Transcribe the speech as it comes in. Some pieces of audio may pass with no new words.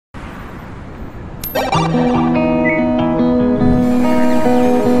We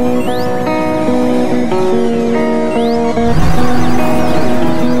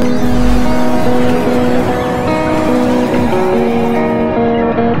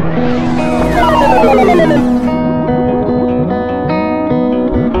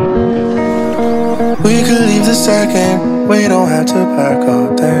could leave the second, we don't have to pack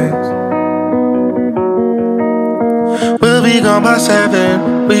up things. We'll be gone by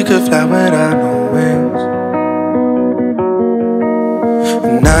 7, we could fly without no wings.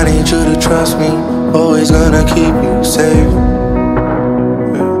 And I need you to trust me, always gonna keep you safe.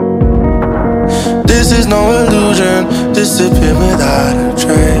 This is no illusion, disappear without a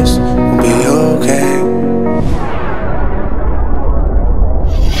trace. We'll be okay.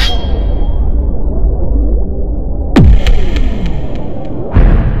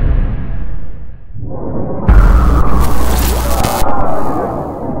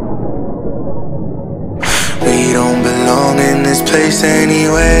 We don't belong in this place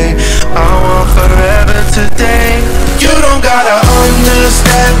anyway. I want forever today. You don't gotta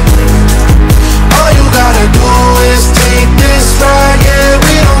understand. All you gotta do is take this ride. Yeah,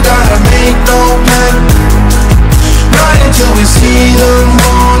 we don't gotta make no plan. Right until we see the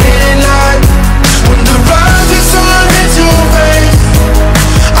morning light. When the rising sun hits your face,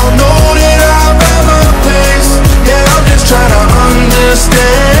 I'll know that I've found my place. Yeah, I'm just trying to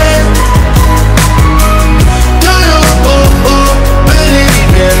understand.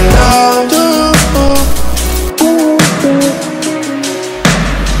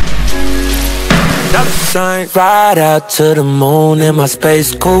 Ride out to the moon in my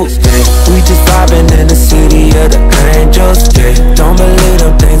space coupe, yeah. We just vibing in the city of the angels, yeah. Don't believe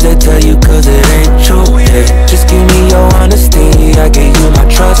them things they tell you cause it ain't true, yeah. Just give me your honesty, I give you my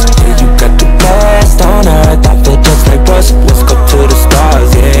trust, yeah. You got the best on earth, I feel just like Russ. Let's go to the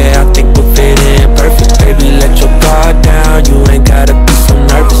stars, yeah. I think we're fitting perfect, baby, let your guard down. You ain't gotta be so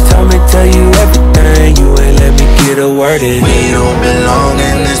nervous, tell you everything, you ain't let me get a word in. We don't belong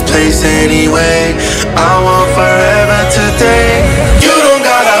in this place anyway. I want forever today. You don't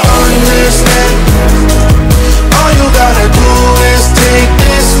gotta understand. All you gotta do is take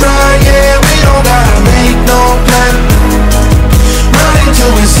this ride. Yeah, we don't gotta make no plan. Right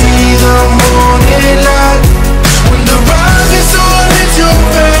until we see the morning light. When the rising sun hits your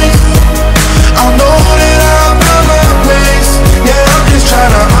face, I'll know that I've found my place. Yeah, I'm just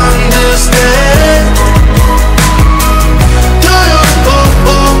trying to understand. Do you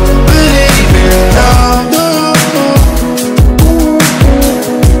believe in love?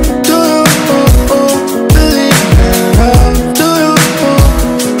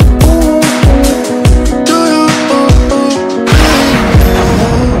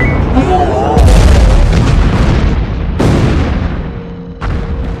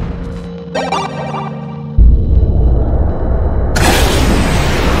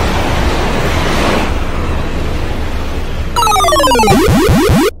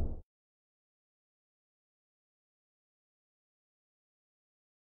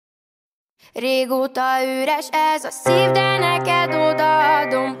 Régóta üres ez a szív, de neked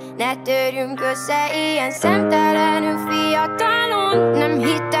odaadom. Ne törjünk össze ilyen szemtelenül fiatalon. Nem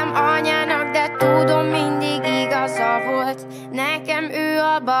hittem anyának, de tudom, mindig igaza volt. Nekem ő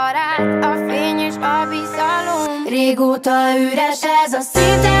a barát, a fény és a bizalom. Régóta üres ez a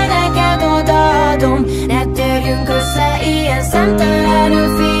szív, de neked odaadom. Ne törjünk össze ilyen szemtelenül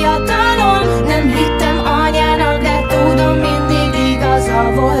fiatalon. Nem hittem anyának, de tudom, mindig igaza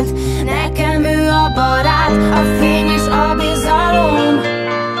volt. Nekem ő a barát, a fény és a bizalom.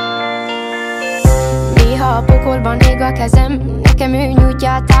 Néha a pokolban ég a kezem, nekem ő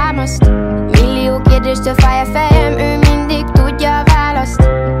nyújtja a támaszt. Millió kérdéstől fáj a fejem, ő mindig tudja a választ.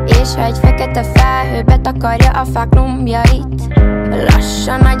 És ha egy fekete felhő betakarja a fák lombjait,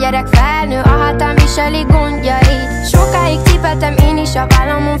 lassan a gyerek felnő, a hátán viseli gondjait. Sokáig cipeltem én is a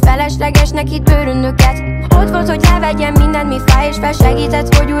vállamon feleslegesnek hitt bőröndöket. Ott volt, hogy levegyem mindent, mi fáj, és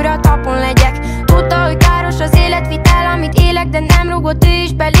felsegített, hogy újra tapon legyek. Tudta, hogy káros az életvitel, amit élek, de nem rúgott ő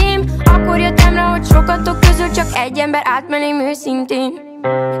is belém. Akkor jöttem rá, hogy sokatok közül csak egy ember átmelém őszintén.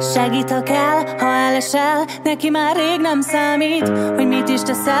 Segít, ha kell, ha elesel, neki már rég nem számít, hogy mit is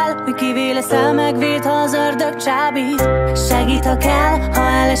teszel, hogy kivé leszel, megvéd, ha az ördög csábít. Segít, ha kell, ha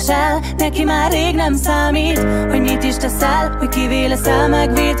elesel, neki már rég nem számít, hogy mit is teszel, hogy kivé leszel,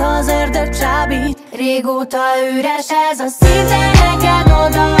 megvéd, ha az ördög csábít. Régóta üres ez a szív, de neked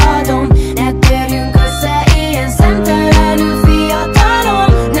odaadom. Ne törjünk össze ilyen szemtelenül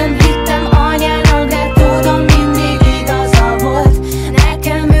fiatalon. Nem hittem anyának, de tudom, mindig igaza volt.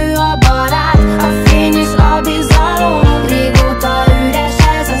 Nekem ő a barát, a fény és a bizalom. Régóta üres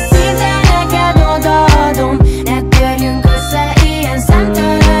ez a szív, de neked odaadom.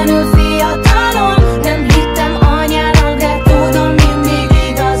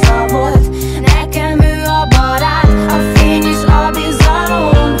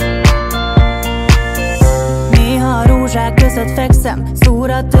 lettem. Szúr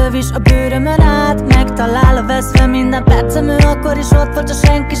a töv is a bőrömön át, megtalál a veszve minden percem. Ő akkor is ott volt, a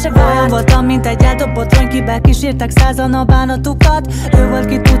senki se várt. Olyan voltam, mint egy eldobott rony, kibe kísértek százan a bánatukat. Ő volt,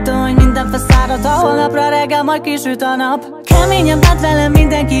 ki tudta, hogy minden felszárad, ha holnapra reggel majd kisüt a nap. Keményen bánt velem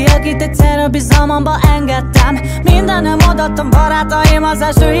mindenki, akit egyszer a bizalmamba engedtem. Mindenem odaadtam barátaim, az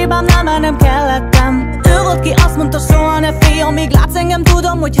első hibám, nem kellettem. Ő volt, ki azt mondta, soha ne félj, amíg látsz engem,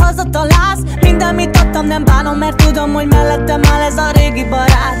 tudom, hogy hazatalálsz. Minden, mit adtam, nem bánom, mert tudom, hogy mellettem áll ez a régi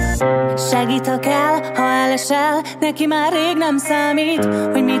barát. Segít, ha kell, ha elesel, neki már rég nem számít,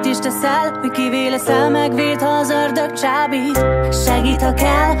 hogy mit is teszel, hogy kivé leszel, megvéd, ha az ördög csábít. Segít, ha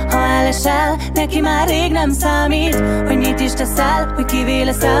kell, ha elesel, neki már rég nem számít, hogy mit is teszel, hogy kivé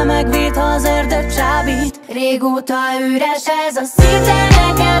leszel, megvéd, ha az ördög csábít. Régóta üres ez a szív, de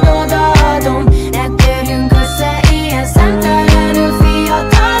neked odaadom. Ne törjünk össze ilyen szemtelenül,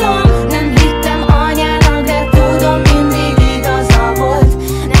 fiatalom. Nem hittem anyának, de tudom, mindig igaza volt.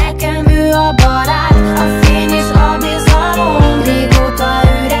 Nekem ő a barát, a fény és a bizalom. Régóta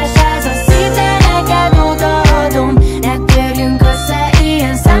üres ez a szív, de neked odaadom. Ne törjünk össze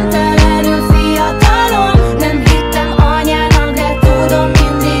ilyen szemtelenül, fiatalom. Nem hittem anyának, de tudom,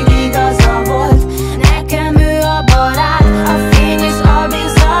 mindig igaza volt. Nekem ő a barát, a fény és a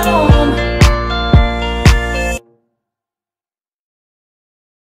bizalom.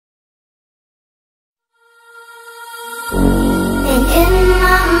 And in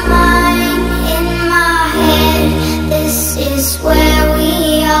my mind, in my head, this is where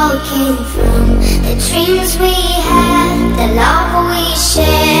we all came from. The dreams we had, the love we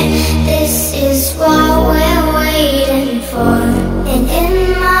shared, this is what we're waiting for. And in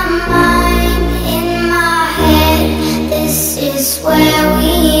my mind, in my head, this is where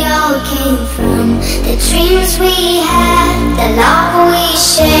we all came from. The dreams we had, the love we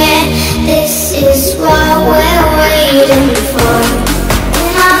shared, this is what we're waiting for. In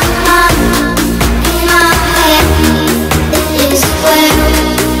my mind, in my head, this is where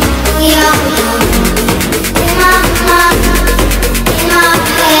we all come. In my mind, in my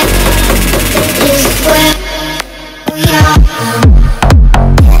head, this is where we all come.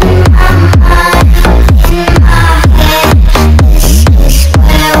 In my mind, in my head, this is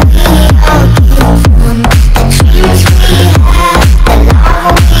where we all came from. The dreams we had, the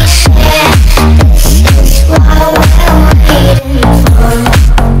love we shared, this is what we're waiting for.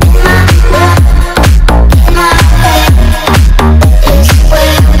 In my mind, in my head, this is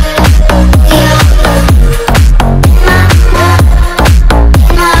where we all come. In my mind,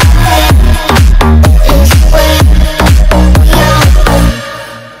 in my head, this is where we all come.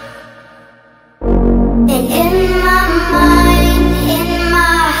 And in my mind, in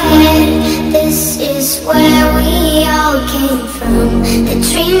my head, this is where we all came from. The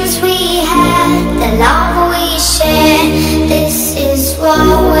dreams we had, the love we shared, this is what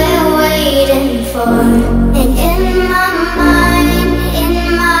we're waiting for. And in my mind, in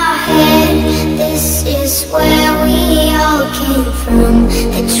my head, this is where we all came from.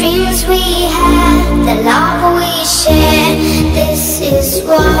 The dreams we had, the love